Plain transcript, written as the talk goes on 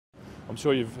I'm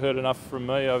sure you've heard enough from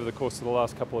me over the course of the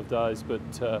last couple of days, but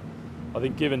I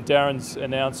think given Darren's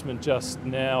announcement just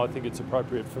now, I think it's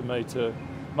appropriate for me to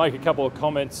make a couple of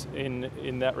comments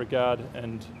in that regard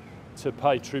and to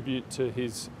pay tribute to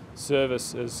his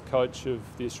service as coach of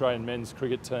the Australian men's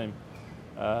cricket team.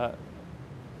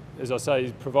 As I say,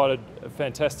 he's provided a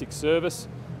fantastic service,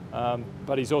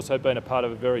 but he's also been a part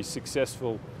of a very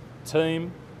successful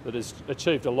team that has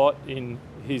achieved a lot in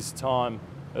his time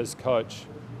as coach.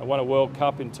 I won a World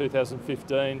Cup in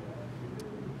 2015,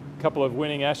 a couple of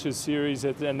winning Ashes series,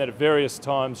 and then at various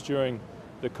times during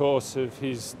the course of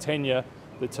his tenure,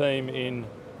 the team in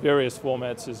various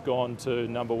formats has gone to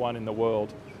 #1 in the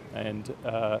world. And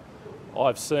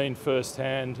I've seen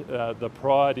firsthand the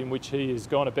pride in which he has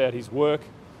gone about his work,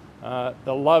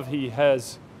 the love he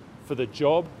has for the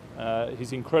job,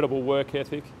 his incredible work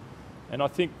ethic. And I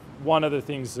think one of the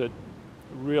things that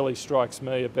really strikes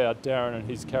me about Darren and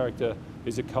his character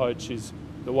as a coach is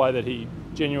the way that he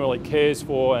genuinely cares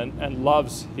for and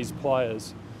loves his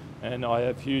players. And I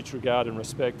have huge regard and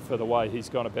respect for the way he's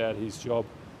gone about his job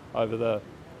over the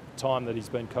time that he's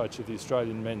been coach of the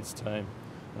Australian men's team.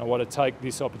 And I want to take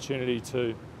this opportunity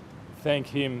to thank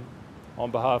him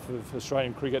on behalf of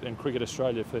Australian Cricket and Cricket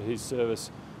Australia for his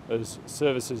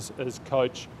services as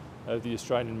coach of the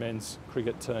Australian men's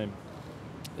cricket team.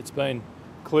 It's been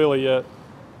clearly a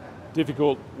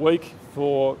difficult week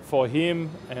for him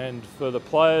and for the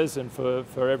players and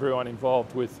for everyone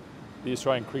involved with the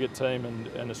Australian cricket team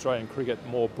and Australian cricket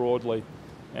more broadly.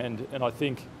 And I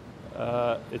think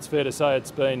it's fair to say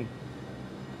it's been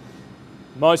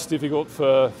most difficult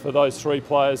for those three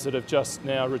players that have just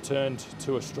now returned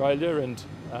to Australia. And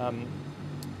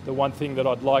the one thing that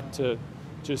I'd like to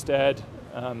just add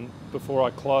before I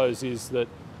close is that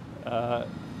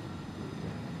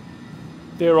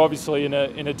they're obviously in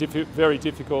a very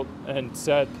difficult and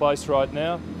sad place right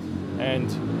now, and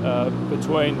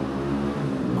between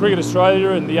Cricket Australia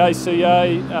and the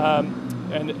ACA,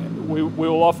 and we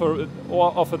will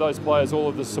offer those players all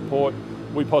of the support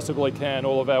we possibly can,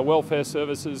 all of our welfare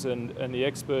services and the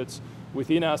experts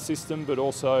within our system, but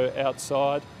also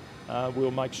outside. We'll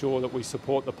make sure that we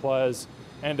support the players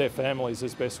and their families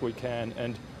as best we can.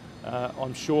 And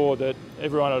I'm sure that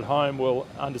everyone at home will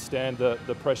understand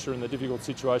the pressure and the difficult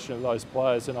situation of those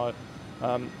players, and I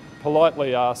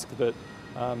politely ask that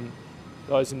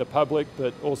those in the public,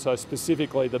 but also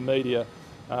specifically the media,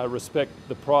 respect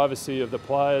the privacy of the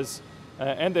players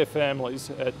and their families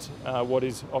at what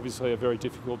is obviously a very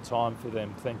difficult time for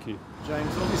them. Thank you.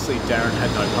 James, obviously Darren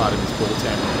had no part in this ball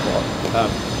tampering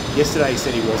plot. Yesterday he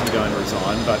said he wasn't going to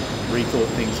resign, but rethought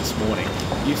things this morning.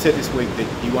 You've said this week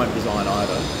that you won't resign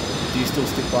either. Do you still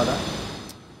stick by that?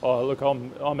 Oh, look,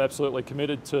 I'm absolutely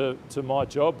committed to my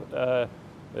job.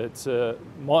 It's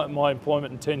my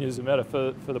employment and tenure is a matter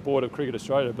for the Board of Cricket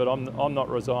Australia, but I'm not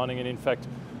resigning, and in fact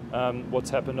what's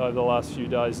happened over the last few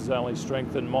days has only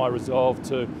strengthened my resolve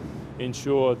to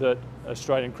ensure that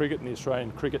Australian cricket and the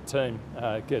Australian cricket team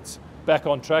gets back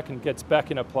on track and gets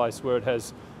back in a place where it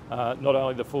has not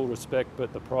only the full respect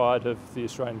but the pride of the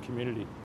Australian community.